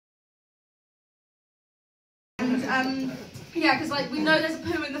Yeah, because like we know there's a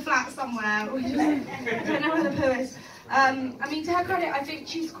poo in the flat somewhere. We just don't know where the poo is. I mean, to her credit, I think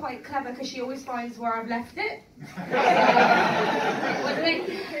she's quite clever because she always finds where I've left it.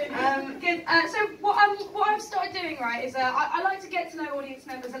 Good. So what I've started doing, right, is I like to get to know audience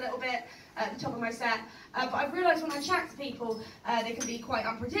members a little bit at the top of my set, but I've realised when I chat to people, they can be quite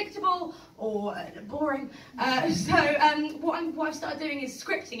unpredictable or boring. So what I've started doing is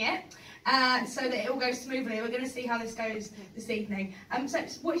scripting it. So that it all goes smoothly. We're going to see how this goes this evening. So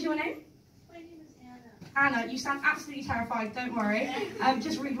what is your name? My name is Anna. Anna, you sound absolutely terrified, don't worry.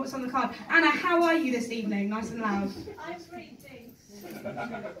 Just read what's on the card. Anna, how are you this evening? Nice and loud. I'm great, thanks.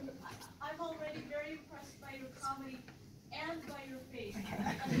 I'm already very impressed by your comedy and by your face.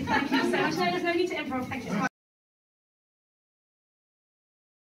 Okay. Thank you so much. No, there's no need to improv. Thank you.